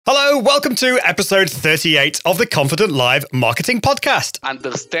Hello, welcome to episode 38 of the Confident Live Marketing Podcast.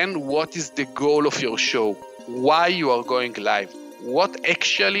 Understand what is the goal of your show, why you are going live, what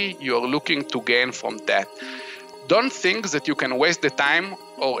actually you are looking to gain from that. Don't think that you can waste the time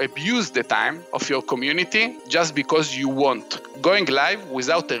or abuse the time of your community just because you want. Going live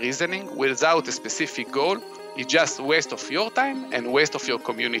without a reasoning, without a specific goal, it's just a waste of your time and waste of your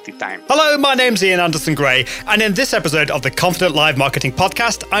community time. Hello, my name's Ian Anderson Gray, and in this episode of the Confident Live Marketing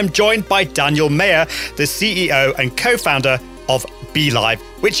Podcast, I'm joined by Daniel Mayer, the CEO and co-founder of BeLive,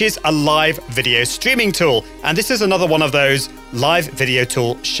 which is a live video streaming tool. And this is another one of those live video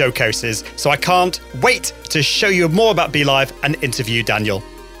tool showcases. So I can't wait to show you more about BeLive and interview Daniel.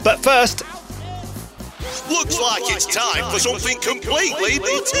 But first, looks like it's time for something completely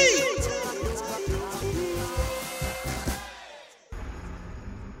BT.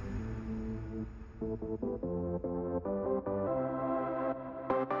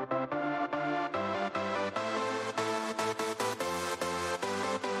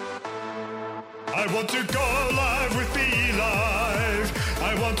 I want to go live with BeLive.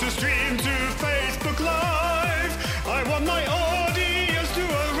 I want to stream to Facebook Live. I want my audience to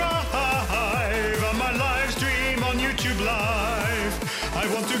arrive on my live stream on YouTube Live. I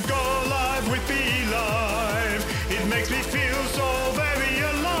want to go live with BeLive. It makes me feel so very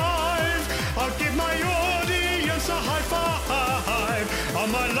alive. I'll give my audience a high five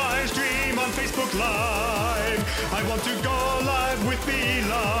on my live stream on Facebook Live. I want to go live with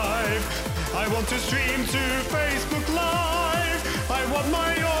BeLive. I want to stream to Facebook Live. I want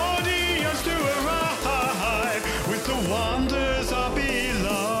my audience to arrive with the wonders of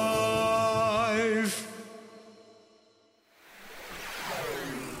BeLive.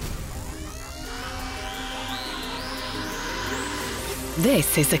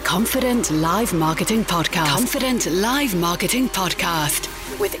 This is the Confident Live Marketing Podcast. Confident Live Marketing Podcast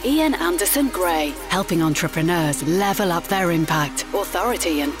with Ian Anderson Gray, helping entrepreneurs level up their impact,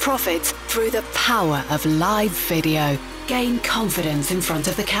 authority and profits through the power of live video. Gain confidence in front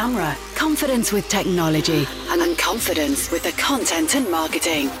of the camera, confidence with technology, and confidence with the content and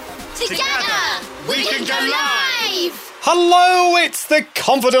marketing. Together, we can go live! Hello, it's the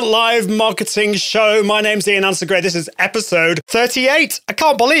Confident Live Marketing Show. My name's Ian Anderson Gray. This is episode 38. I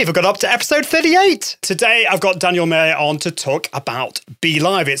can't believe I got up to episode 38. Today, I've got Daniel Mayer on to talk about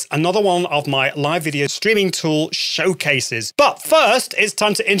BeLive. It's another one of my live video streaming tool showcases. But first, it's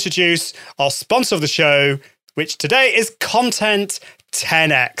time to introduce our sponsor of the show, which today is Content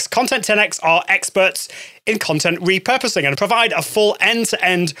 10x. Content 10x are experts in content repurposing and provide a full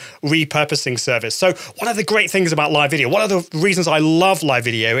end-to-end repurposing service. So one of the great things about live video, one of the reasons I love live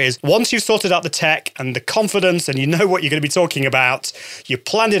video is once you've sorted out the tech and the confidence and you know what you're going to be talking about, you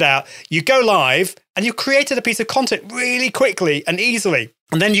planned it out, you go live and you created a piece of content really quickly and easily.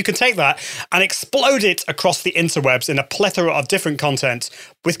 And then you can take that and explode it across the interwebs in a plethora of different content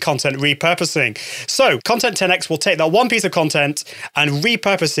with content repurposing. So Content 10x will take that one piece of content and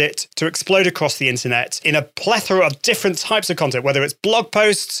repurpose it to explode across the internet in a plethora of different types of content, whether it's blog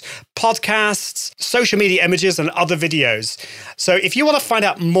posts, podcasts, social media images, and other videos. So if you want to find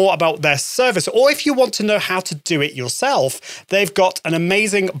out more about their service, or if you want to know how to do it yourself, they've got an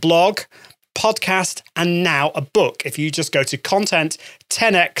amazing blog, podcast, and now a book. If you just go to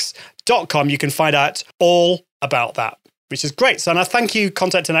content10x.com, you can find out all about that, which is great. So now thank you,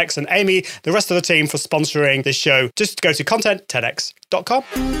 Content 10x and Amy, the rest of the team for sponsoring this show. Just go to content10x.com.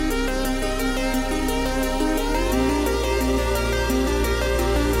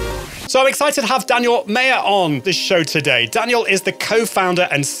 So I'm excited to have Daniel Mayer on this show today. Daniel is the co-founder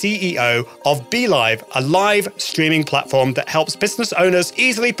and CEO of BeLive, a live streaming platform that helps business owners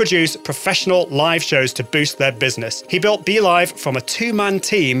easily produce professional live shows to boost their business. He built BeLive from a two-man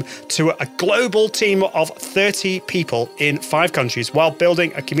team to a global team of 30 people in 5 countries while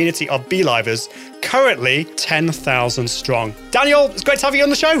building a community of BeLivers, currently 10,000 strong. Daniel, it's great to have you on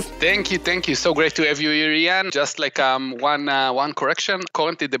the show. Thank you. So great to have you here, Ian. Just like one correction.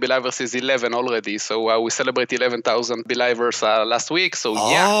 Currently, the BeLivers is 11 already. So we celebrate 11,000 BeLivers last week. So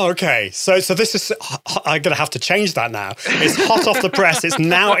yeah. Oh, okay. So this is, I'm going to have to change that now. It's hot off the press. It's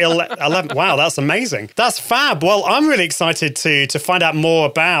now 11. Wow, that's amazing. That's fab. Well, I'm really excited to find out more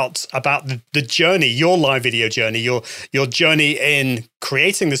about the journey, your live video journey, your journey in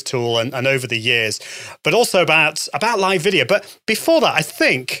creating this tool and over the years, but also about live video. But before that, I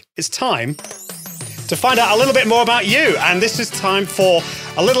think it's time to find out a little bit more about you. And this is time for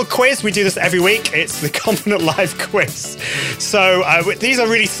a little quiz. We do this every week. It's the Confident Live quiz. So these are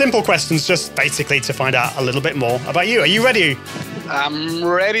really simple questions, just basically to find out a little bit more about you. Are you ready? I'm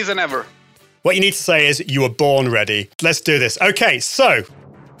ready than ever. What you need to say is you were born ready. Let's do this. Okay, so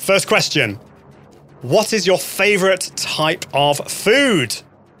First question. What is your favorite type of food?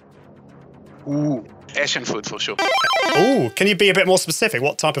 Ooh, Asian food for sure. Ooh, can you be a bit more specific?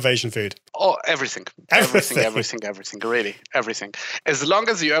 What type of Asian food? Oh, everything. Everything. Really, everything. As long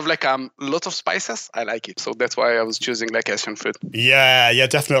as you have like lots of spices, I like it. So that's why I was choosing like Asian food. Yeah,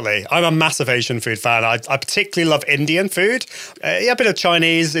 definitely. I'm a massive Asian food fan. I particularly love Indian food. A bit of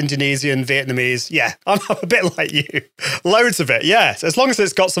Chinese, Indonesian, Vietnamese. Yeah, I'm a bit like you. Loads of it, yes. As long as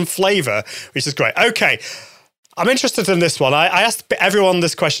it's got some flavour, which is great. Okay, I'm interested in this one. I ask everyone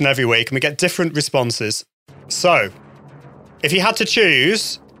this question every week and we get different responses. So, if you had to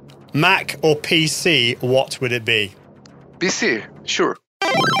choose Mac or PC, what would it be? PC, sure.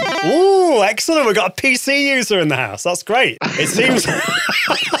 Ooh, excellent. We've got a PC user in the house. That's great. It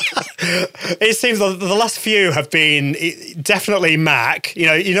seems the last few have been definitely Mac.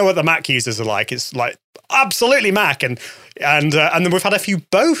 You know what the Mac users are like. It's like absolutely Mac, and then we've had a few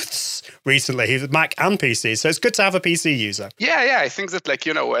boths recently, Mac and PC. So it's good to have a PC user. Yeah. I think that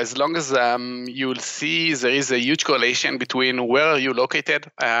as long as you'll see there is a huge correlation between where are you located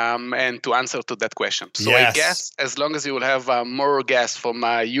and to answer to that question. So yes. I guess as long as you will have more guests from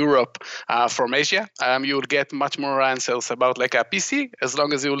Europe, from Asia, you will get much more answers about like a PC. As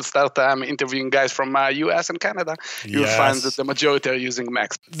long as you will start interviewing guys from US and Canada, you'll find that the majority are using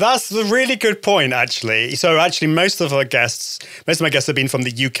Macs. That's a really good point, actually. So actually, most of my guests have been from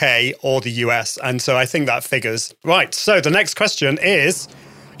the UK or the US, and so I think that figures. Right, so the next question is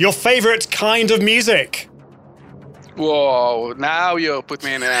your favorite kind of music. Whoa, now you put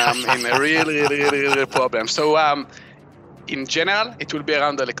me in a really problem. So in general, it will be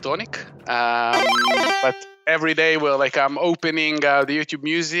around electronic, but every day we're like I'm opening the YouTube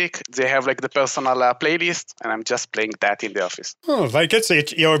Music. They have like the personal playlist, and I'm just playing that in the office. Oh, very good. So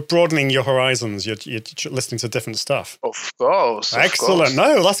you're broadening your horizons. You're listening to different stuff. Of course. Excellent.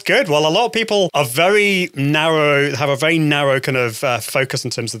 No, that's good. Well, a lot of people are have a very narrow kind of focus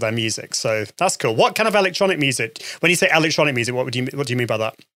in terms of their music. So that's cool. What kind of electronic music? When you say electronic music, what do you mean by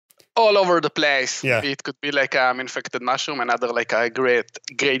that? All over the place. Yeah. It could be like Infected Mushroom, another like a great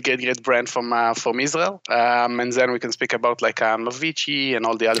brand from Israel. And then we can speak about like Avicii and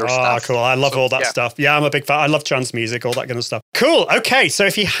all the other stuff. Ah, cool. I love all that stuff. Yeah, I'm a big fan. I love trance music, all that kind of stuff. Cool. Okay, so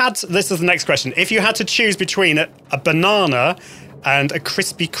this is the next question. If you had to choose between a banana and a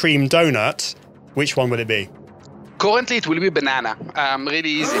Krispy Kreme donut, which one would it be? Currently, it will be banana.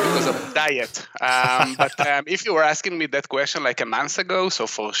 Really easy because of diet. But if you were asking me that question like a month ago, so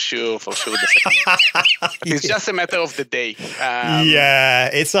for sure the second one. It's just a matter of the day.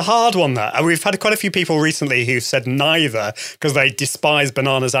 Yeah, it's a hard one, that. And we've had quite a few people recently who've said neither because they despise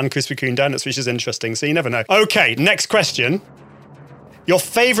bananas and Krispy Kreme donuts, which is interesting. So you never know. Okay, next question. Your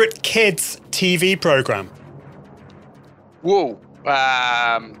favorite kids' TV program? Whoa.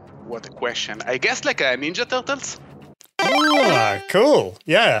 What a question. I guess like a Ninja Turtles. Ah, cool.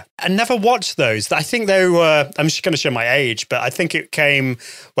 Yeah. I never watched those. I think they were, I'm just going to show my age, but I think it came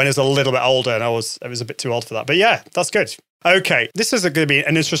when I was a little bit older and I was a bit too old for that. But yeah, that's good. Okay, this is going to be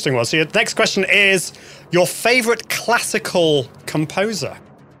an interesting one. So your next question is your favorite classical composer?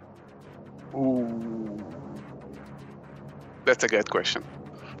 Ooh. That's a good question.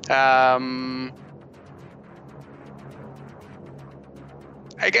 I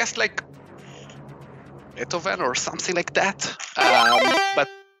guess like Beethoven or something like that. But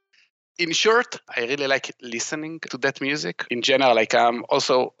in short, I really like listening to that music. In general, like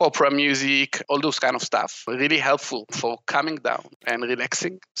also opera music, all those kind of stuff. Really helpful for calming down and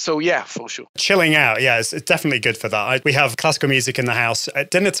relaxing. So yeah, for sure. Chilling out, yeah, it's definitely good for that. We have classical music in the house at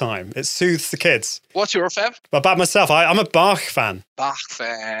dinner time. It soothes the kids. What's your fav? About myself, I'm a Bach fan. Bach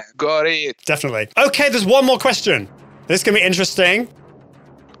fan, got it. Definitely. Okay, there's one more question. This is going to be interesting.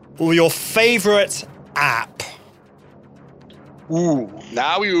 Your favorite app? Ooh,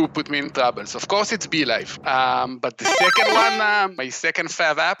 now you put me in troubles. Of course, it's BeLive. But the second one, my second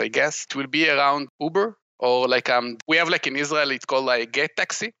fav app, I guess, it will be around Uber. Or like we have like in Israel, it's called like Get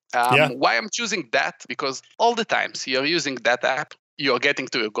Taxi. Why I'm choosing that? Because all the times you're using that app, you're getting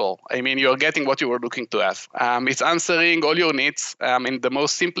to your goal. I mean, you're getting what you were looking to have. It's answering all your needs in the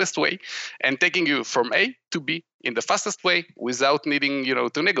most simplest way and taking you from A to B in the fastest way without needing,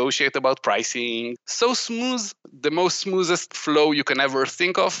 to negotiate about pricing. So smooth, the most smoothest flow you can ever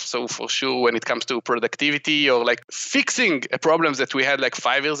think of. So for sure, when it comes to productivity or like fixing a problem that we had like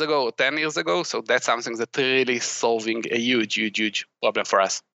 5 years ago or 10 years ago. So that's something that really solving a huge problem for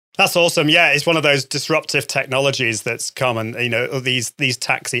us. That's awesome. Yeah, it's one of those disruptive technologies that's come, and these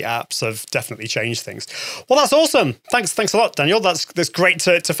taxi apps have definitely changed things. Well, that's awesome. Thanks a lot, Daniel. That's great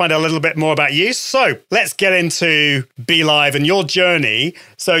to find out a little bit more about you. So let's get into BeLive and your journey.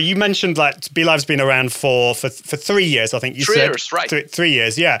 So you mentioned like BeLive's been around for 3 years, I think you said. 3 years, right? 3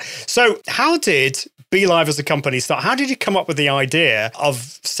 years, yeah. So how did BeLive as a company start? How did you come up with the idea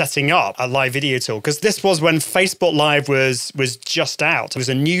of setting up a live video tool? Because this was when Facebook Live was just out. It was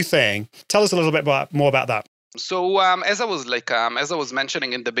a new thing. Tell us a little bit more about that. So as I was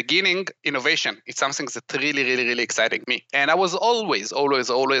mentioning in the beginning, innovation, it's something that really, really, really exciting me. And I was always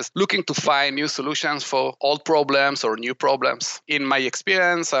looking to find new solutions for old problems or new problems. In my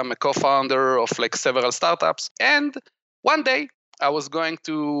experience, I'm a co-founder of like several startups. And one day I was going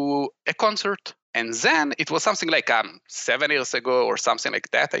to a concert. And then it was something like 7 years ago or something like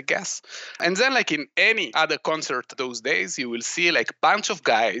that, I guess. And then like in any other concert those days, you will see like a bunch of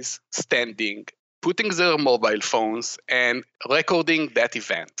guys standing, putting their mobile phones and recording that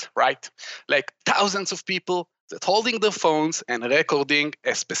event, right? Like thousands of people that holding their phones and recording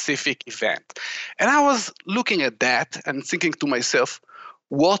a specific event. And I was looking at that and thinking to myself,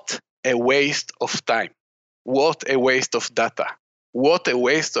 what a waste of time. What a waste of data. What a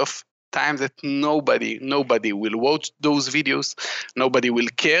waste of time that nobody will watch those videos. Nobody will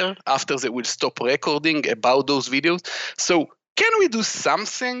care after they will stop recording about those videos. So can we do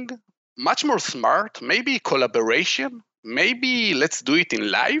something much more smart? Maybe collaboration? Maybe let's do it in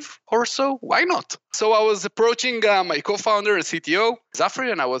live or so? Why not? So I was approaching my co-founder and CTO,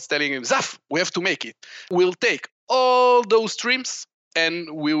 Zafri, and I was telling him, Zaf, we have to make it. We'll take all those streams and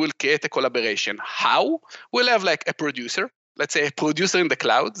we will create a collaboration. How? We'll have like a producer. Let's say a producer in the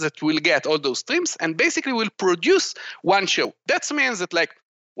cloud that will get all those streams and basically will produce one show. That means that like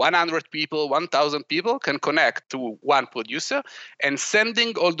 100 people, 1,000 people can connect to one producer and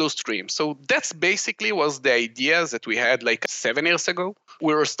sending all those streams. So that's basically was the idea that we had like 7 years ago.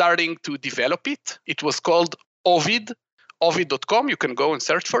 We were starting to develop it. It was called Ovid. Ovid.com, you can go and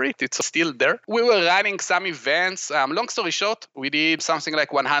search for it. It's still there. We were running some events. Long story short, we did something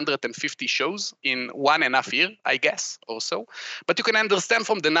like 150 shows in 1.5 years, I guess, or so. But you can understand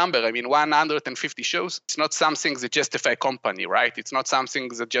from the number, 150 shows, it's not something that justify a company, right? It's not something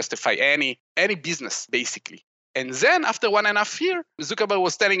that justify any business, basically. And then after 1.5 years, Zuckerberg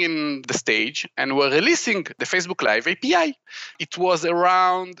was standing in the stage and we're releasing the Facebook Live API. It was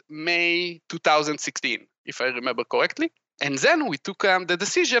around May 2016, if I remember correctly. And then we took the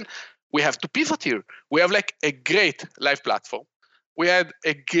decision, we have to pivot here. We have like a great live platform. We had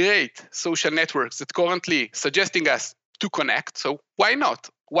a great social networks that currently suggesting us to connect. So why not?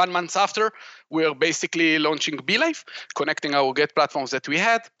 1 month after, we're basically launching BeLive, connecting our great platforms that we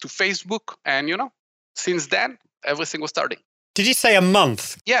had to Facebook. And, since then, everything was starting. Did you say a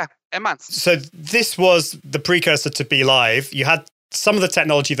month? Yeah, a month. So this was the precursor to BeLive. You had some of the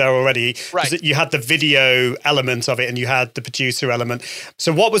technology there already. Right. You had the video element of it and you had the producer element.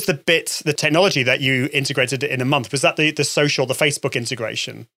 So what was the technology that you integrated in a month? Was that the social, the Facebook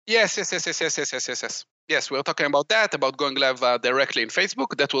integration? Yes. Yes, we were talking about that, about going live directly in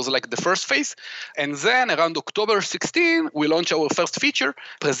Facebook. That was like the first phase. And then around October 16, we launched our first feature,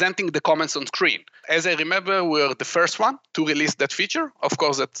 presenting the comments on screen. As I remember, we were the first one to release that feature. Of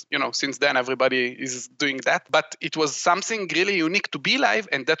course, that since then, everybody is doing that. But it was something really unique to BeLive,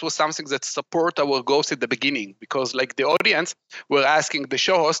 and that was something that support our goals at the beginning. Because like the audience were asking the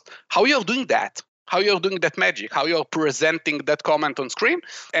show host, how you're doing that? How you're doing that magic, how you're presenting that comment on screen.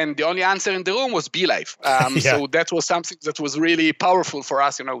 And the only answer in the room was BeLive. So that was something that was really powerful for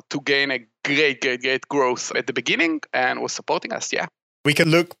us, to gain a great growth at the beginning and was supporting us, yeah. We can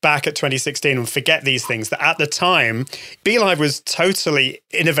look back at 2016 and forget these things, that at the time, BeLive was totally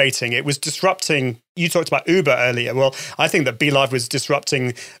innovating. It was disrupting, you talked about Uber earlier. Well, I think that BeLive was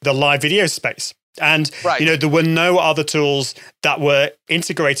disrupting the live video space. And, there were no other tools that were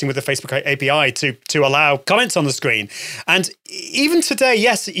integrating with the Facebook API to allow comments on the screen. And even today,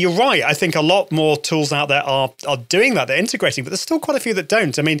 yes, you're right. I think a lot more tools out there are doing that. They're integrating, but there's still quite a few that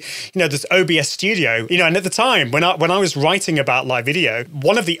don't. There's OBS Studio, and at the time when I was writing about live video,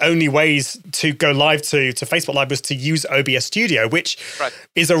 one of the only ways to go live to Facebook Live was to use OBS Studio, which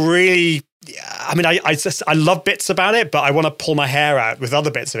is a really... I love bits about it, but I want to pull my hair out with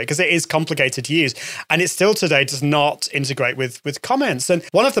other bits of it because it is complicated to use. And it still today does not integrate with comments. And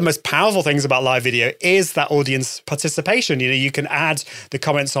one of the most powerful things about live video is that audience participation. You can add the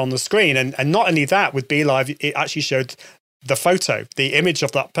comments on the screen. And not only that, with BeLive, it actually showed the photo, the image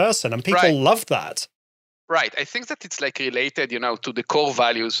of that person. And people love that. Right. I think that it's like related, to the core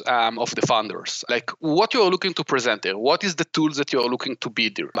values of the founders. Like what you're looking to present there. What is the tools that you're looking to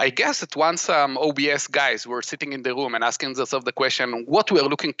build there? I guess that once OBS guys were sitting in the room and asking themselves the question, what we are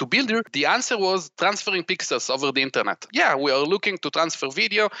looking to build there? The answer was transferring pixels over the internet. Yeah, we are looking to transfer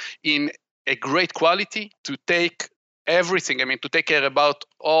video in a great quality, to take everything. To take care about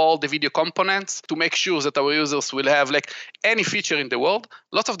all the video components, to make sure that our users will have like any feature in the world.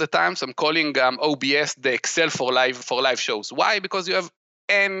 Lots of the times I'm calling OBS the Excel for live shows. Why? Because you have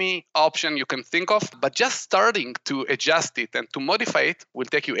any option you can think of, but just starting to adjust it and to modify it will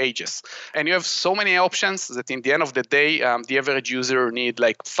take you ages. And you have so many options that in the end of the day, the average user need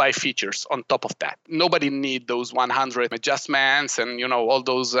like 5 features on top of that. Nobody need those 100 adjustments and all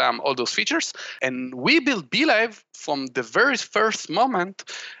those features. And we built BeLive from the very first moment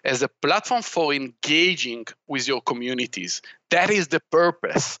as a platform for engaging with your communities. That is the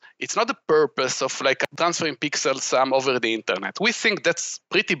purpose. It's not the purpose of like transferring pixels over the internet. We think that's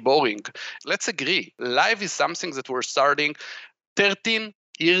pretty boring. Let's agree. Live is something that we're starting 13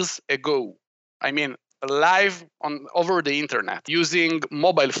 years ago. Live over the internet using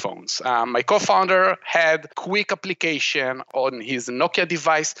mobile phones. My co-founder had quick application on his Nokia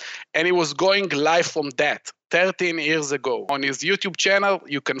device, and he was going live from that 13 years ago. On his YouTube channel,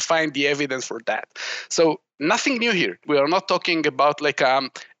 you can find the evidence for that. So nothing new here. We are not talking about like a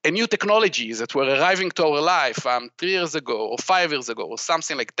new technologies that were arriving to our life 3 years ago or 5 years ago or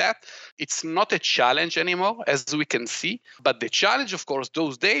something like that. It's not a challenge anymore, as we can see. But the challenge, of course,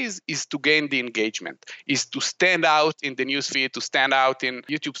 those days is to gain the engagement, is to stand out in the newsfeed, to stand out in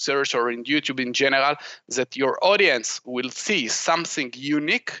YouTube search or in YouTube in general, that your audience will see something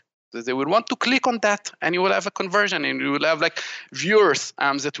unique, that they will want to click on that, and you will have a conversion, and you will have like viewers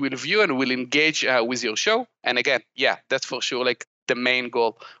that will view and will engage with your show. And again, yeah, that's for sure like the main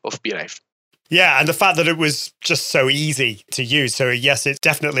goal of BeLive. Yeah, and the fact that it was just so easy to use. So yes, it's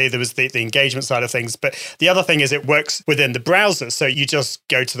definitely, there was the engagement side of things. But the other thing is it works within the browser. So you just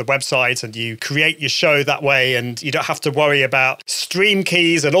go to the website and you create your show that way, and you don't have to worry about stream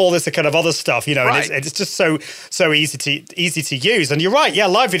keys and all this kind of other stuff, Right. And it's just so easy to use. And you're right, yeah,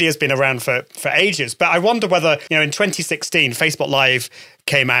 live video has been around for ages. But I wonder whether, in 2016, Facebook Live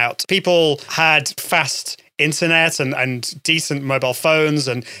came out. People had fast internet and decent mobile phones,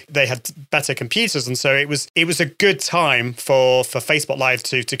 and they had better computers, and so it was a good time for Facebook Live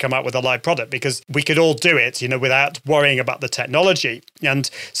to come out with a live product, because we could all do it without worrying about the technology. And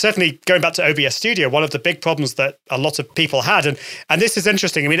certainly going back to OBS Studio, one of the big problems that a lot of people had, and this is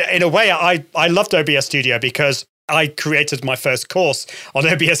interesting, in a way I loved OBS Studio because I created my first course on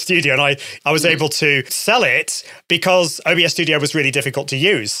OBS Studio, and I was able to sell it because OBS Studio was really difficult to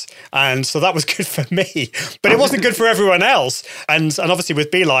use. And so that was good for me, but it wasn't good for everyone else. And obviously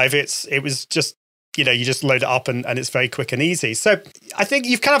with BeLive, it was just, you just load it up and it's very quick and easy. So I think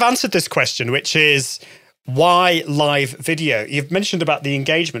you've kind of answered this question, which is, why live video? You've mentioned about the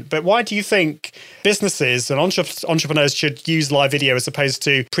engagement, but why do you think businesses and entrepreneurs should use live video as opposed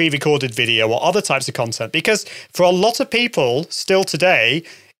to pre-recorded video or other types of content? Because for a lot of people still today,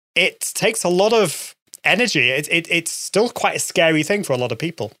 it takes a lot of energy. It's still quite a scary thing for a lot of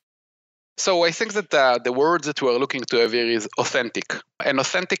people. So I think that the word that we are looking to have here is authentic. And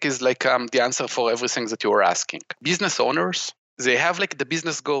authentic is like the answer for everything that you are asking. Business owners, they have like the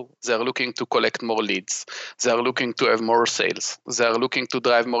business goal. They're looking to collect more leads. They're looking to have more sales. They're looking to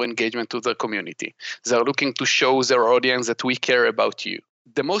drive more engagement to their community. They're looking to show their audience that we care about you.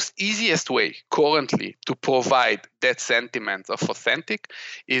 The most easiest way currently to provide that sentiment of authentic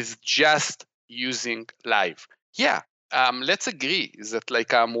is just using live. Yeah. Let's agree that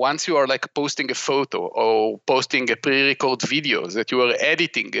like once you are like posting a photo or posting a pre-record video that you are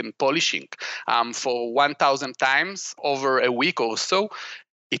editing and polishing for 1,000 times over a week or so,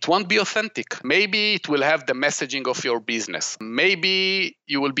 it won't be authentic. Maybe it will have the messaging of your business. Maybe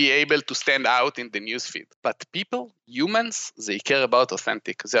you will be able to stand out in the newsfeed. But people, humans, they care about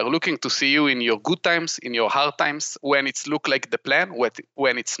authentic. They're looking to see you in your good times, in your hard times, when it's look like the plan,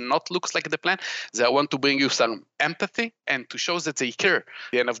 when it's not looks like the plan. They want to bring you some empathy and to show that they care. At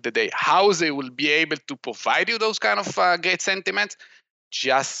the end of the day, how they will be able to provide you those kind of great sentiments?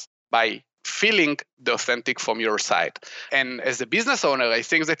 Just by feeling the authentic from your side. And as a business owner, I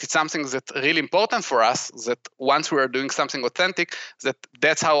think that it's something that's really important for us, that once we are doing something authentic,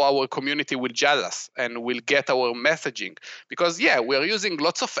 that's how our community will judge us and will get our messaging. Because yeah, we're using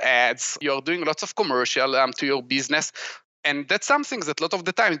lots of ads, you're doing lots of commercial to your business. And that's something that a lot of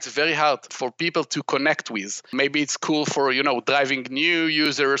the time it's very hard for people to connect with. Maybe it's cool for, driving new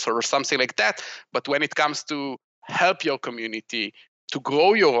users or something like that. But when it comes to help your community, to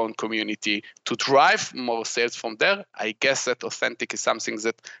grow your own community, to drive more sales from there, I guess that authentic is something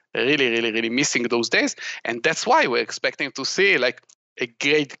that really, really, really missing those days. And that's why we're expecting to see like a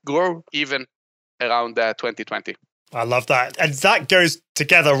great growth even around 2020. I love that. And that goes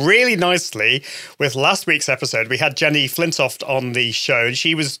together really nicely with last week's episode. We had Jenny Flintoft on the show, and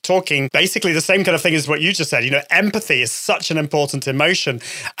she was talking basically the same kind of thing as what you just said. You know, empathy is such an important emotion.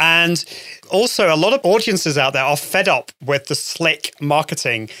 And also, a lot of audiences out there are fed up with the slick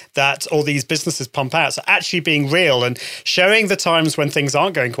marketing that all these businesses pump out. So actually being real and showing the times when things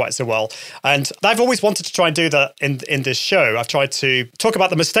aren't going quite so well. And I've always wanted to try and do that in this show. I've tried to talk about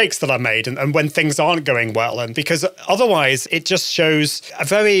the mistakes that I made and when things aren't going well. And because otherwise, it just shows a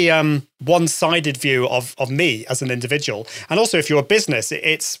very one-sided view of me as an individual. And also, if you're a business,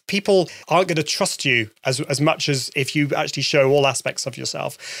 it's people aren't going to trust you as much as if you actually show all aspects of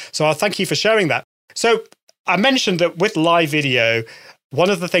yourself. So I thank you for sharing that. So I mentioned that with live video, one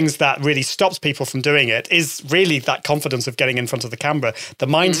of the things that really stops people from doing it is really that confidence of getting in front of the camera, the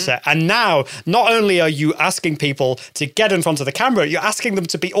mindset. Mm-hmm. And now, not only are you asking people to get in front of the camera, you're asking them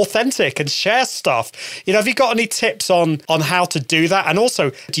to be authentic and share stuff. You know, have you got any tips on how to do that? And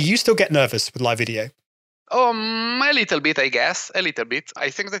also, do you still get nervous with live video? A little bit, I guess. A little bit. I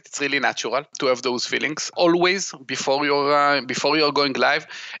think that it's really natural to have those feelings always before you're going live.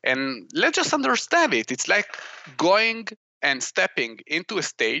 And let's just understand it. It's like going and stepping into a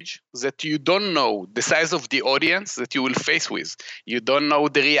stage that you don't know the size of the audience that you will face with. You don't know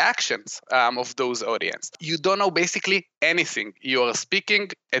the reactions of those audience. You don't know basically anything. You are speaking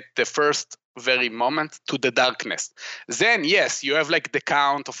at the first very moment to the darkness. Then, yes, you have like the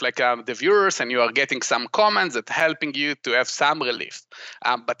count of like the viewers and you are getting some comments that helping you to have some relief.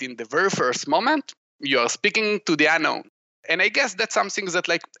 But in the very first moment, you are speaking to the unknown. And I guess that's something that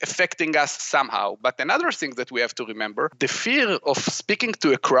like affecting us somehow. But another thing that we have to remember, the fear of speaking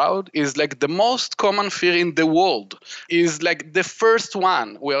to a crowd is like the most common fear in the world, is like the first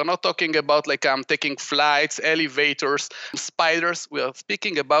one. We are not talking about like taking flights, elevators, spiders. We are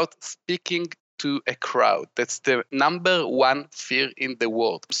speaking about speaking to a crowd. That's the number one fear in the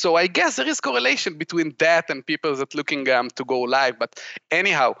world. So I guess there is correlation between that and people that looking to go live. But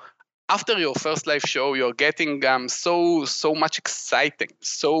anyhow, after your first live show, you're getting so much exciting,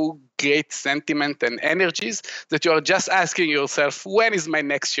 so great sentiment and energies that you're just asking yourself, when is my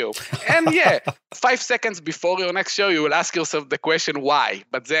next show? And yeah, 5 seconds before your next show, you will ask yourself the question, why?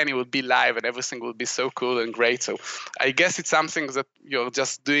 But then you will be live and everything will be so cool and great. So I guess it's something that you're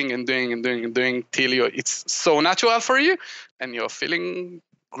just doing and doing and doing and doing till it's so natural for you and you're feeling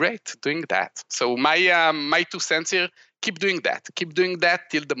great doing that. So my 2 cents here, keep doing that. Keep doing that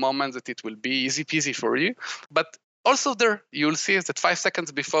till the moment that it will be easy peasy for you. But also there, you'll see that 5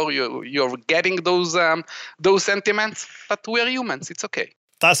 seconds before you're getting those sentiments. But we're humans. It's okay.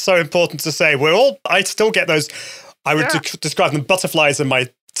 That's so important to say. I still get those, I would describe them butterflies in my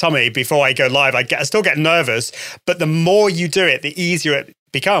tummy before I go live. I still get nervous, but the more you do it, the easier it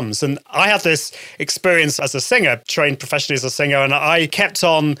becomes. And I had this experience as a singer, trained professionally as a singer, and I kept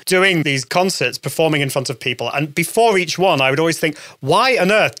on doing these concerts, performing in front of people. And before each one, I would always think, why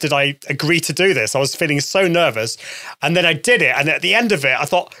on earth did I agree to do this? I was feeling so nervous. And then I did it. And at the end of it, I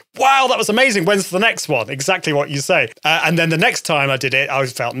thought, wow, that was amazing. When's the next one? Exactly what you say. And then the next time I did it, I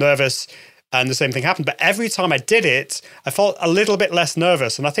felt nervous. And the same thing happened. But every time I did it, I felt a little bit less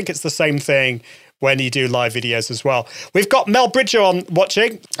nervous. And I think it's the same thing when you do live videos as well. We've got Mel Bridger on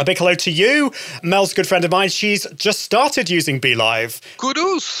watching. A big hello to you. Mel's a good friend of mine. She's just started using BeLive.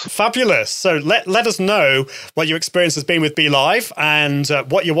 Kudos. Fabulous. So let us know what your experience has been with BeLive and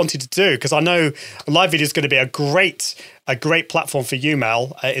what you're wanting to do, because I know live video is going to be a great platform for you,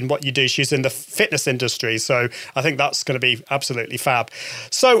 Mel, in what you do. She's in the fitness industry, so I think that's going to be absolutely fab.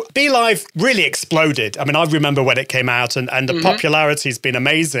 So BeLive really exploded. I mean, I remember when it came out and the popularity has been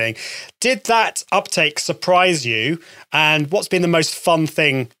amazing. Did that uptake surprise you? And what's been the most fun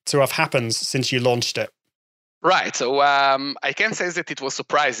thing to have happened since you launched it? Right. So I can say that it was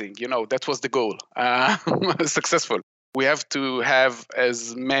surprising. You know, that was the goal. Successful. We have to have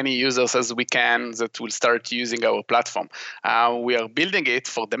as many users as we can that will start using our platform. We are building it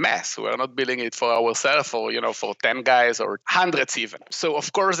for the mass. We are not building it for ourselves or, for 10 guys or hundreds even. So,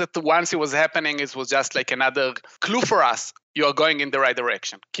 of course, that once it was happening, it was just like another clue for us. You are going in the right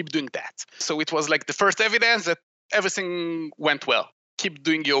direction. Keep doing that. So it was like the first evidence that everything went well. Keep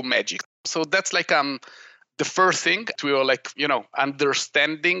doing your magic. So that's like the first thing we were like,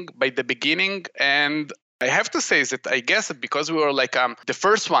 understanding by the beginning. And I have to say that I guess that because we were like the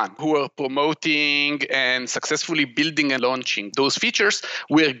first one who were promoting and successfully building and launching those features,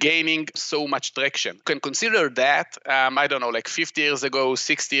 we're gaining so much traction. You can consider that, I don't know, like 50 years ago,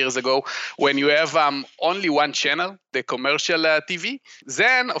 60 years ago, when you have only one channel, the commercial TV,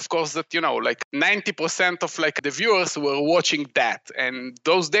 then of course that, like 90% of like the viewers were watching that. And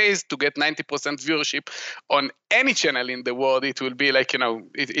those days to get 90% viewership on any channel in the world, it will be like,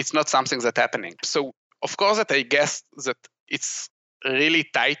 it's not something that's happening. So of course, that I guess that it's really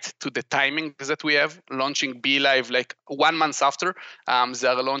tight to the timing that we have, launching BeLive like 1 month after they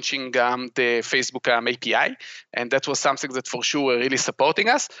are launching the Facebook API. And that was something that for sure were really supporting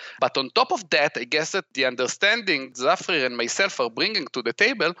us. But on top of that, I guess that the understanding Zafrir and myself are bringing to the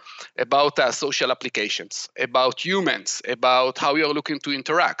table about social applications, about humans, about how you're looking to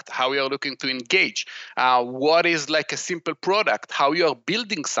interact, how you're looking to engage, what is like a simple product, how you're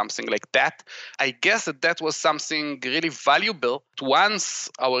building something like that. I guess that was something really valuable. Once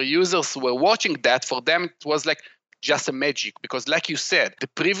our users were watching that, for them it was like just a magic, because like you said, the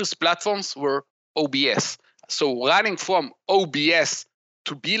previous platforms were OBS. So running from OBS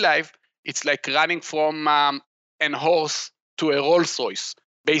to BeLive, it's like running from an horse to a Rolls Royce.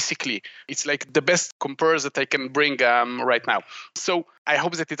 Basically, it's like the best compare that I can bring right now. So I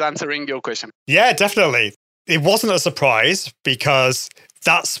hope that it's answering your question. Yeah, definitely. It wasn't a surprise because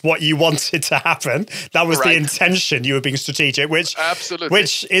that's what you wanted to happen. That was the intention. You were being strategic, which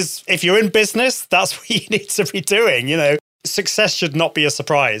is, if you're in business, that's what you need to be doing. Success should not be a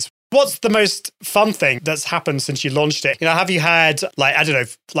surprise. What's the most fun thing that's happened since you launched it? Have you had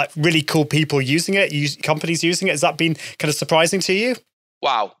really cool people using it, companies using it? Has that been kind of surprising to you?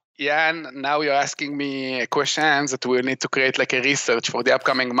 Wow. Yeah, and now you're asking me questions that we'll need to create like a research for the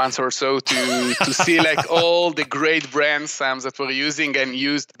upcoming months or so to see like all the great brands that we're using and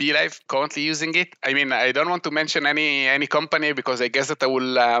used BeLive, currently using it. I mean, I don't want to mention any company because I guess that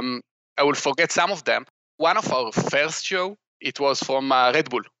I will forget some of them. One of our first show, it was from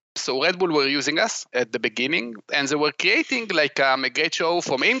Red Bull. So Red Bull were using us at the beginning, and they were creating like a great show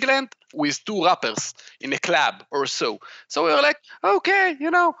from England with 2 rappers in a club or so. So we were like, okay,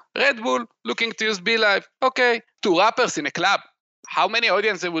 Red Bull looking to use BeLive. Okay, 2 rappers in a club. How many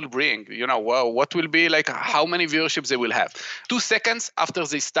audience they will bring? What will be like, how many viewerships they will have? 2 seconds after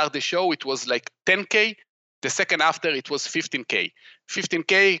they start the show, it was like 10K. The second after, it was 15K.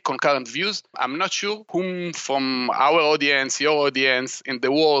 15K concurrent views. I'm not sure whom from our audience, your audience in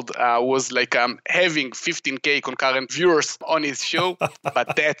the world was like having 15K concurrent viewers on his show,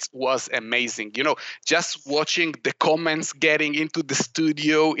 but that was amazing. Just watching the comments getting into the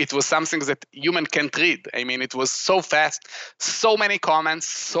studio, it was something that human can't read. I mean, it was so fast, so many comments,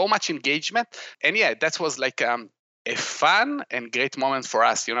 so much engagement. And yeah, that was like a fun and great moment for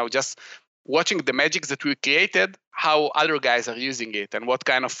us, just watching the magic that we created, how other guys are using it, and what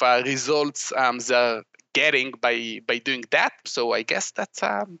kind of results they're getting by doing that. So I guess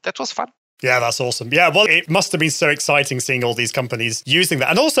that was fun. Yeah, that's awesome. Yeah, well, it must have been so exciting seeing all these companies using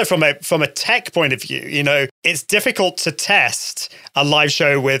that. And also from a tech point of view, it's difficult to test a live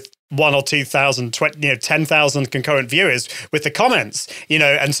show with 1,000 or 2,000, 10,000 concurrent viewers with the comments,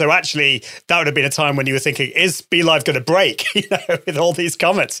 and so actually that would have been a time when you were thinking, is BeLive going to break, with all these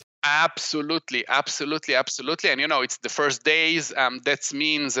comments? Absolutely. And, it's the first days. That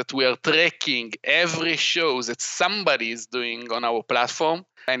means that we are tracking every show that somebody is doing on our platform.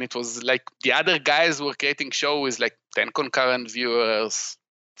 And it was like the other guys were creating shows with like 10 concurrent viewers,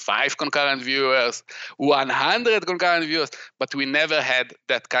 5 concurrent viewers, 100 concurrent viewers. But we never had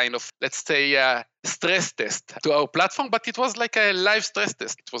that kind of, let's say, stress test to our platform. But it was like a live stress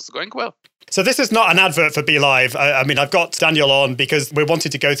test. It was going well. So this is not an advert for BeLive. I mean, I've got Daniel on because we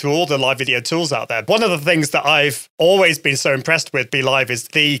wanted to go through all the live video tools out there. One of the things that I've always been so impressed with BeLive is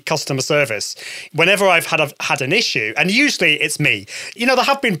the customer service. Whenever I've had an issue, and usually it's me. There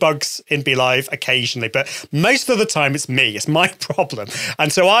have been bugs in BeLive occasionally, but most of the time it's me. It's my problem.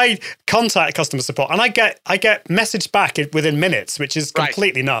 And so I contact customer support and I get messaged back within minutes, which is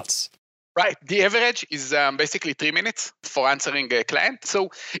completely nuts. Right. The average is basically 3 minutes for answering a client. So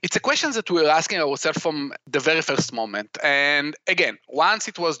it's a question that we were asking ourselves from the very first moment. And again, once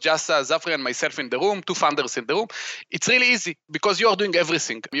it was just Zafrir and myself in the room, 2 founders in the room, it's really easy because you're doing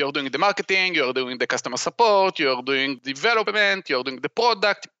everything. You're doing the marketing, you're doing the customer support, you're doing development, you're doing the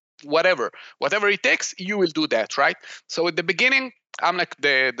product, whatever it takes, you will do that, right? So at the beginning, I'm like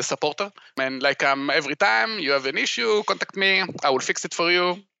the supporter. And like every time you have an issue, contact me, I will fix it for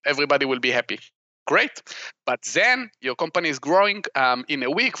you. Everybody will be happy. Great. But then your company is growing in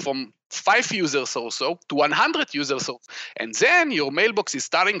a week from 5 users or so to 100 users. And then your mailbox is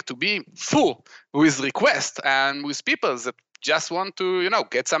starting to be full with requests and with people that just want to,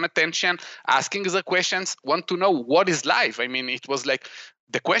 get some attention, asking the questions, want to know what is live. I mean, it was like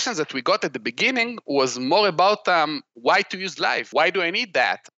the questions that we got at the beginning was more about why to use live. Why do I need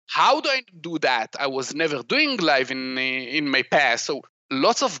that? How do I do that? I was never doing live in my past. So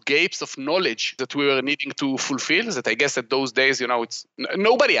lots of gaps of knowledge that we were needing to fulfill that I guess at those days, it's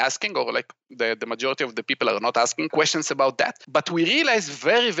nobody asking, or like the majority of the people are not asking questions about that. But we realized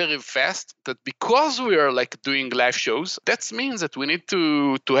very, very fast that because we are like doing live shows, that means that we need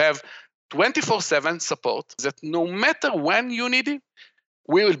to have 24/7 support, that no matter when you need it,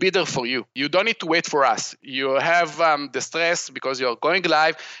 we will be there for you. You don't need to wait for us. You have the stress because you're going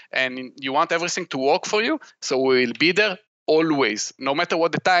live and you want everything to work for you. So we will be there always, no matter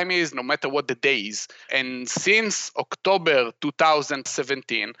what the time is, no matter what the day is. And since October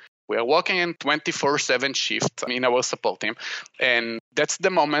 2017, we are working in 24/7 shift in our support team. And that's the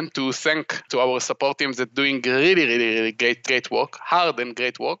moment to thank to our support teams that doing really, really, really great work, hard and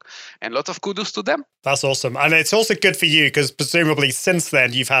great work, and lots of kudos to them. That's awesome. And it's also good for you because presumably since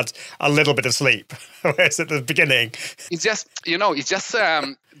then you've had a little bit of sleep, whereas at the beginning. It's just,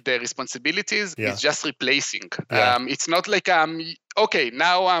 the responsibilities is just replacing. Yeah. It's not like, okay,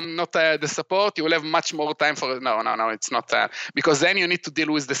 now I'm not the support, you will have much more time for it. No, it's not. Because then you need to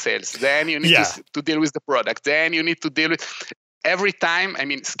deal with the sales. Then you need to deal with the product. Then you need to deal with every time,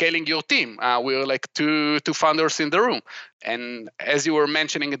 scaling your team. We're like two founders in the room. And as you were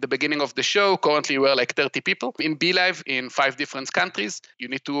mentioning at the beginning of the show, currently we're like 30 people in BeLive in 5 different countries. You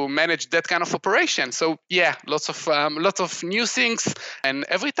need to manage that kind of operation. So yeah, lots of new things. And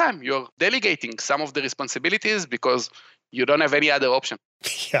every time you're delegating some of the responsibilities because you don't have any other option.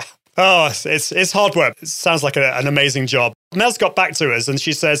 Yeah. Oh, it's hard work. It sounds like an amazing job. Mel's got back to us and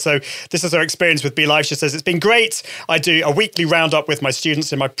she says, so this is her experience with BeLive. She says, it's been great. I do a weekly roundup with my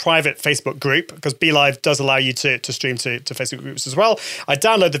students in my private Facebook group because BeLive does allow you to stream to Facebook groups as well. I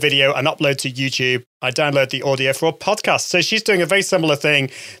download the video and upload to YouTube. I download the audio for a podcast. So she's doing a very similar thing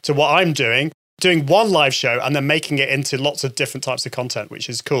to what I'm doing one live show and then making it into lots of different types of content, which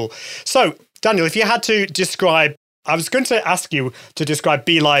is cool. So Daniel, if you had to describe, I was going to ask you to describe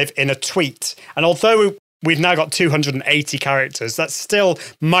BeLive in a tweet. And although we've now got 280 characters, that still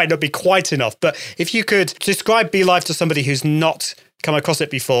might not be quite enough. But if you could describe BeLive to somebody who's not come across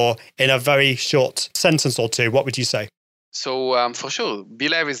it before in a very short sentence or two, what would you say? So for sure,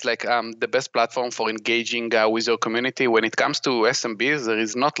 BeLive is like the best platform for engaging with your community. When it comes to SMBs, there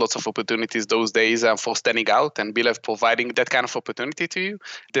is not lots of opportunities those days for standing out, and BeLive providing that kind of opportunity to you.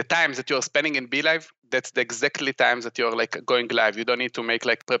 The times that you're spending in BeLive, that's the exactly times that you're like going live. You don't need to make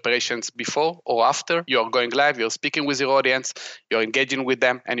like preparations before or after. You're going live, you're speaking with your audience, you're engaging with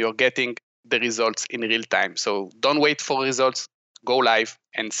them, and you're getting the results in real time. So don't wait for results. Go live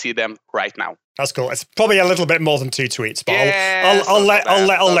and see them right now. That's cool. It's probably a little bit more than 2 tweets, but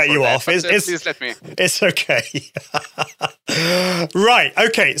I'll let you off. Please let me. It's okay. Right.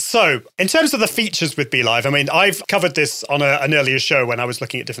 Okay. So in terms of the features with BeLive, I've covered this on an earlier show when I was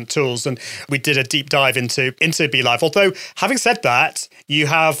looking at different tools, and we did a deep dive into BeLive. Although, having said that, you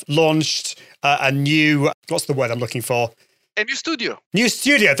have launched a new, what's the word I'm looking for? A new studio. New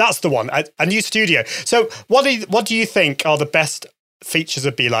studio, that's the one. A new studio. So what do you think are the best features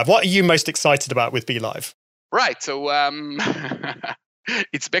of BeLive? What are you most excited about with BeLive? Right. So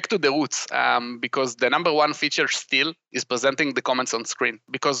it's back to the roots because the number one feature still is presenting the comments on screen.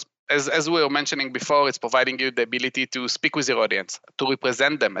 Because as we were mentioning before, it's providing you the ability to speak with your audience, to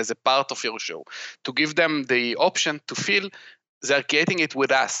represent them as a part of your show, to give them the option to feel they're creating it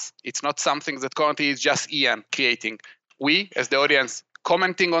with us. It's not something that currently is just Ian creating. We, as the audience,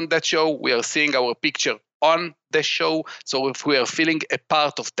 commenting on that show, we are seeing our picture on the show. So if we are feeling a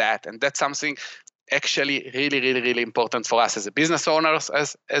part of that, and that's something actually really, really, really important for us as a business owners,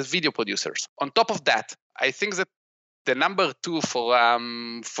 as video producers. On top of that, I think that the number 2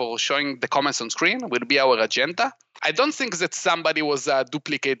 for showing the comments on screen will be our agenda. I don't think that somebody was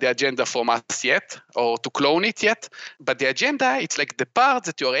duplicate the agenda from us yet or to clone it yet. But the agenda, it's like the part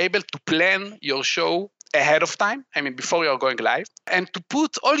that you're able to plan your show ahead of time, before you're going live, and to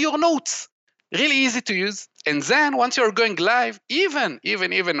put all your notes, really easy to use. And then once you're going live, even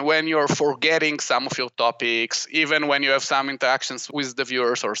when you're forgetting some of your topics, even when you have some interactions with the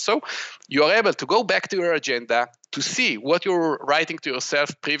viewers or so, you are able to go back to your agenda to see what you're writing to yourself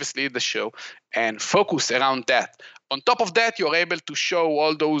previously in the show and focus around that. On top of that, you're able to show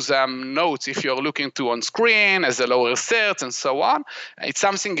all those notes if you're looking to on screen as a lower search and so on. It's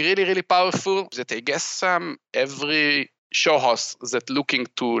something really, really powerful that I guess every show hosts that looking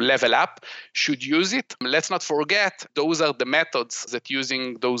to level up should use it. Let's not forget, those are the methods that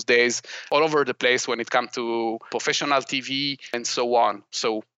using those days all over the place when it comes to professional TV and so on.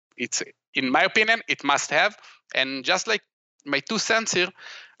 So it's, in my opinion, it must have. And just like my 2 cents here,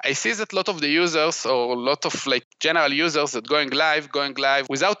 I see that a lot of the users or a lot of like general users that going live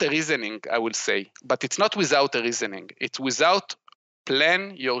without a reasoning, I will say. But it's not without a reasoning. It's without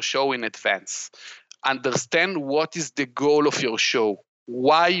plan your show in advance. Understand what is the goal of your show,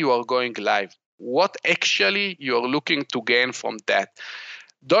 why you are going live, what actually you are looking to gain from that.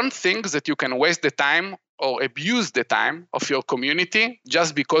 Don't think that you can waste the time or abuse the time of your community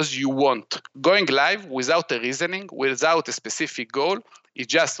just because you want. Going live without a reasoning, without a specific goal, is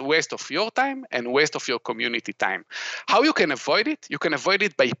just a waste of your time and waste of your community time. How you can avoid it? You can avoid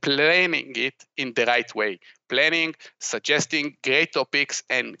it by planning it in the right way. Planning, suggesting great topics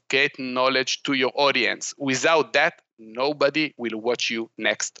and great knowledge to your audience. Without that, nobody will watch you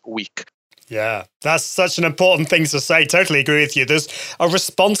next week. Yeah, that's such an important thing to say. Totally agree with you. There's a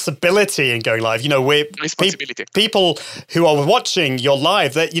responsibility in going live. You know, people who are watching your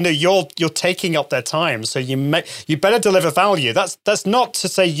live, that you're taking up their time, so you better deliver value. That's not to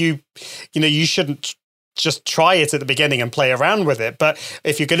say you shouldn't just try it at the beginning and play around with it. But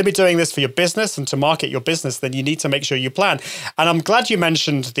if you're going to be doing this for your business and to market your business, then you need to make sure you plan. And I'm glad you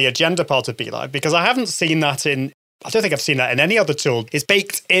mentioned the agenda part of BeLive, because I haven't seen that I don't think I've seen that in any other tool. It's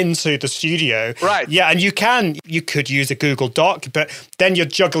baked into the studio. Right. Yeah, and you could use a Google Doc, but then you're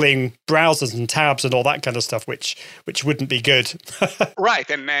juggling browsers and tabs and all that kind of stuff, which wouldn't be good. Right.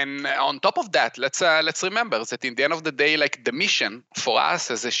 And on top of that, let's remember that in the end of the day, like the mission for us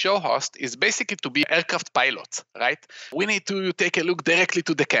as a show host is basically to be aircraft pilots, right? We need to take a look directly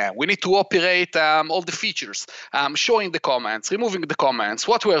to the cam. We need to operate all the features, showing the comments, removing the comments,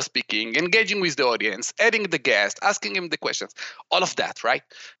 what we're speaking, engaging with the audience, adding the guest, asking him the questions, all of that, right?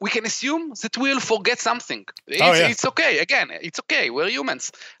 We can assume that we'll forget something. It's okay. Again, it's okay. We're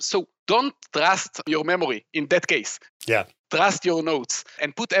humans. So don't trust your memory in that case. Yeah. Trust your notes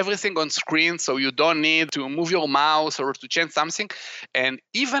and put everything on screen so you don't need to move your mouse or to change something. And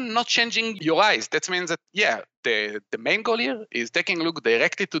even not changing your eyes. That means that, the main goal here is taking a look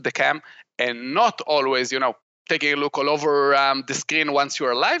directly to the cam and not always, taking a look all over the screen once you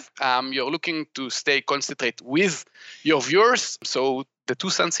are live. You're looking to stay concentrate with your viewers. So the 2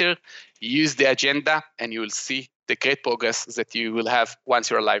 cents here, use the agenda and you will see the great progress that you will have once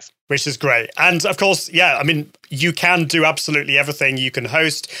you're live. Which is great. And of course, you can do absolutely everything. You can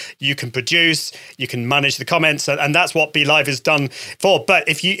host, you can produce, you can manage the comments, and that's what BeLive is done for. But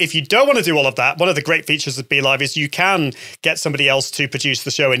if you don't want to do all of that, one of the great features of BeLive is you can get somebody else to produce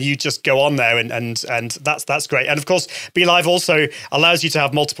the show and you just go on there and that's great. And of course, BeLive also allows you to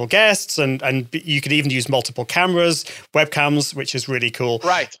have multiple guests and you can even use multiple cameras, webcams, which is really cool.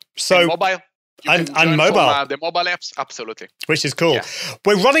 Right. So and mobile. And mobile. From, the mobile apps, absolutely. Which is cool. Yeah.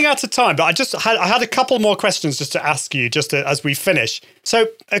 We're running out of time, but I had a couple more questions just to ask you as we finish. So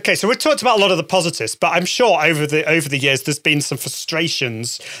we've talked about a lot of the positives, but I'm sure over the years there's been some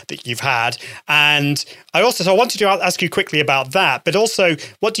frustrations that you've had. And I wanted to ask you quickly about that, but also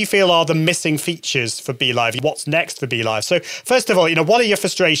what do you feel are the missing features for BeLive? What's next for BeLive? So first of all, what are your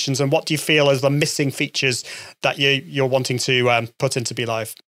frustrations and what do you feel are the missing features that you're wanting to put into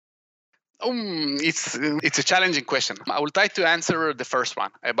BeLive? It's a challenging question. I will try to answer the first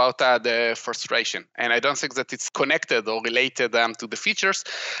one about the frustration. And I don't think that it's connected or related to the features.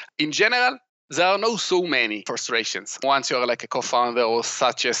 In general, there are no so many frustrations once you're like a co-founder or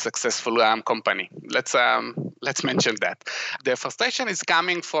such a successful company. Let's mention that. The frustration is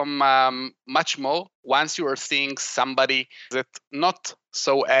coming from much more once you are seeing somebody that not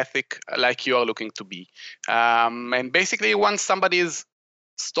so ethic like you are looking to be. And basically, once somebody is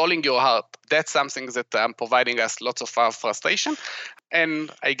stalling your heart, that's something that providing us lots of frustration. And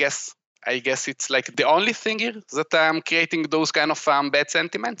I guess it's like the only thing here that I'm creating those kind of bad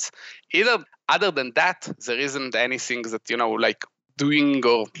sentiments. Other than that, there isn't anything that, like doing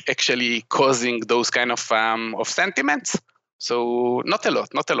or actually causing those kind of sentiments. So not a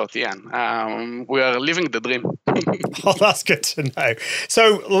lot, Ian. We are living the dream. Oh, that's good to know.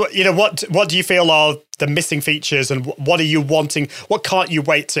 So, what do you feel are the missing features and what are you wanting? What can't you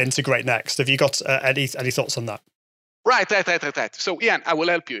wait to integrate next? Have you got any thoughts on that? Right. So, Ian, I will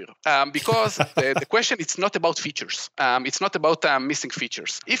help you because the question, it's not about features. It's not about missing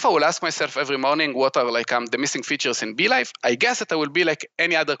features. If I will ask myself every morning what are like the missing features in BeLive, I guess that I will be like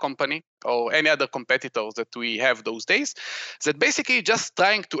any other company or any other competitors that we have those days, that basically just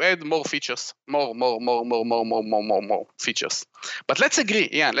trying to add more features, more features. But let's agree,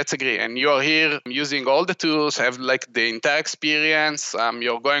 and you are here using all the tools, have like the entire experience.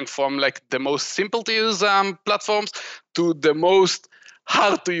 You're going from like the most simple to use platforms to the most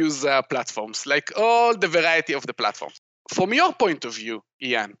hard to use platforms, like all the variety of the platforms. From your point of view,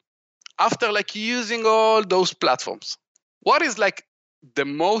 Ian, after like using all those platforms, what is like the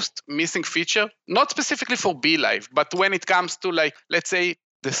most missing feature, not specifically for BeLive, but when it comes to like, let's say,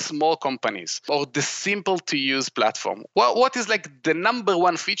 the small companies or the simple to use platform? What is like the number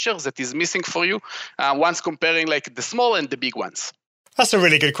one feature that is missing for you once comparing like the small and the big ones? That's a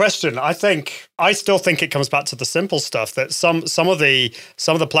really good question. I still think it comes back to the simple stuff that some of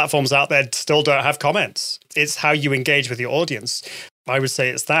the platforms out there still don't have comments. It's how you engage with your audience. I would say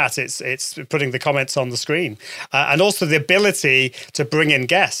it's that. It's putting the comments on the screen. And also the ability to bring in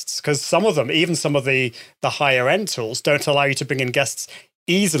guests, because some of them, even some of the higher end tools, don't allow you to bring in guests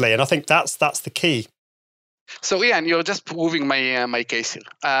easily. And I think that's the key. So Ian, you're just proving my case here,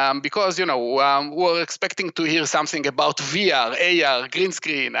 because we're expecting to hear something about VR, AR, green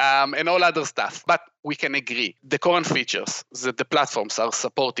screen, and all other stuff. But we can agree the current features that the platforms are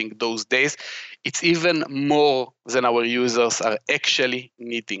supporting those days, it's even more than our users are actually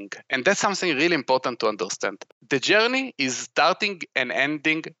needing, and that's something really important to understand. The journey is starting and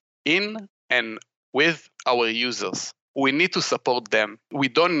ending in and with our users. We need to support them. We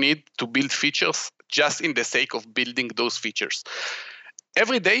don't need to build features just in the sake of building those features.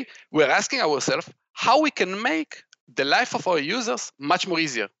 Every day, we're asking ourselves how we can make the life of our users much more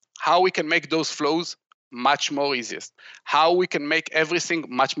easier, how we can make those flows much more easiest, how we can make everything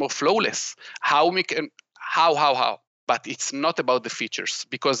much more flawless, how. But it's not about the features,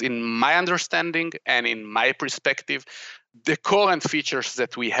 because in my understanding and in my perspective, the current features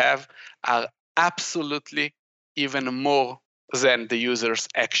that we have are absolutely even more than the users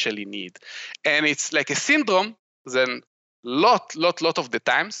actually need. And it's like a syndrome, then lot of the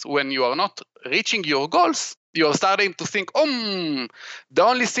times when you are not reaching your goals, you're starting to think, the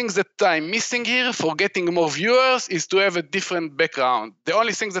only things that I'm missing here for getting more viewers is to have a different background. The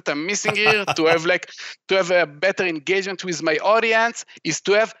only things that I'm missing here to have a better engagement with my audience is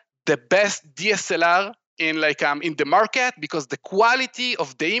to have the best DSLR in the market, because the quality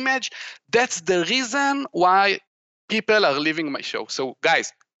of the image, that's the reason why people are leaving my show. So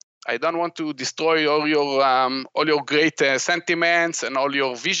guys, I don't want to destroy all your great sentiments and all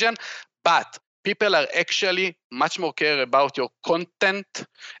your vision, but people are actually much more care about your content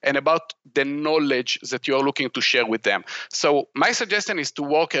and about the knowledge that you are looking to share with them. So my suggestion is to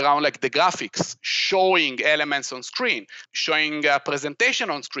work around like the graphics, showing elements on screen, showing a presentation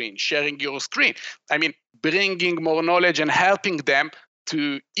on screen, sharing your screen. I mean, bringing more knowledge and helping them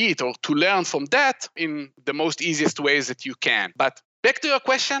to eat or to learn from that in the most easiest ways that you can. But back to your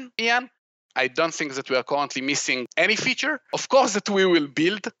question, Ian, I don't think that we are currently missing any feature. Of course that we will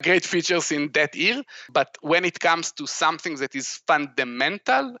build great features in that year, but when it comes to something that is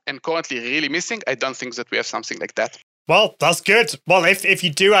fundamental and currently really missing, I don't think that we have something like that. Well, that's good. Well, if you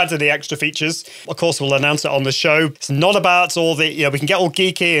do add any extra features, of course, we'll announce it on the show. It's not about all the, we can get all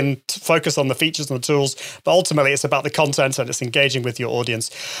geeky and focus on the features and the tools, but ultimately it's about the content and it's engaging with your audience.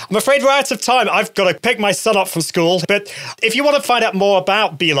 I'm afraid we're out of time. I've got to pick my son up from school. But if you want to find out more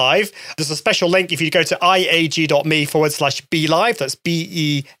about BeLive, there's a special link. If you go to iag.me/BeLive, that's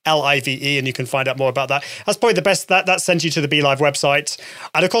BeLive, and you can find out more about that. That's probably the best. That sends you to the BeLive website.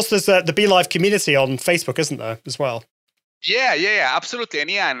 And of course, there's the BeLive community on Facebook, isn't there, as well? Yeah, absolutely. And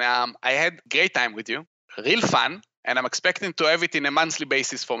Ian, I had great time with you, real fun, and I'm expecting to have it in a monthly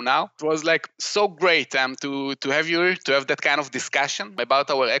basis from now. It was like so great to have you here, to have that kind of discussion about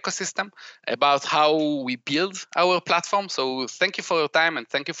our ecosystem, about how we build our platform. So thank you for your time and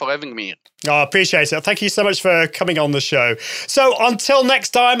thank you for having me here. I appreciate it. Thank you so much for coming on the show. So until next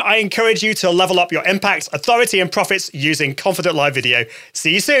time, I encourage you to level up your impact, authority, and profits using Confident Live Video.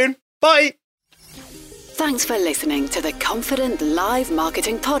 See you soon. Bye. Thanks for listening to the Confident Live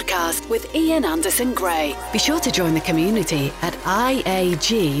Marketing Podcast with Ian Anderson Gray. Be sure to join the community at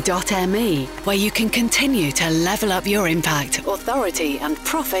iag.me, where you can continue to level up your impact, authority, and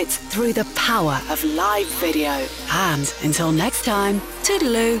profits through the power of live video. And until next time,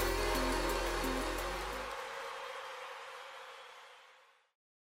 toodaloo.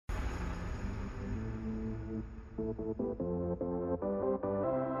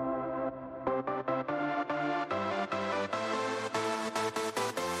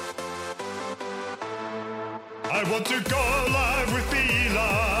 I want to go live with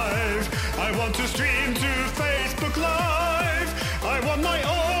BeLive. I want to stream to Facebook Live. I want my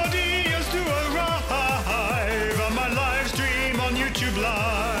audience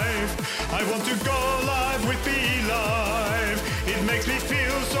I want to go live with Be Live. It makes me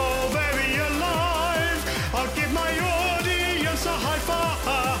feel so very alive. I'll give my audience a high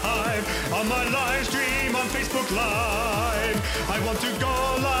five on my live stream on Facebook Live. I want to go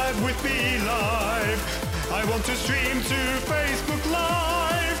live with Be Live. I want to stream to Facebook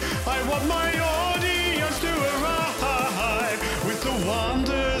Live. I want my audience to arrive with the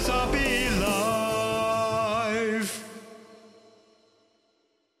wonder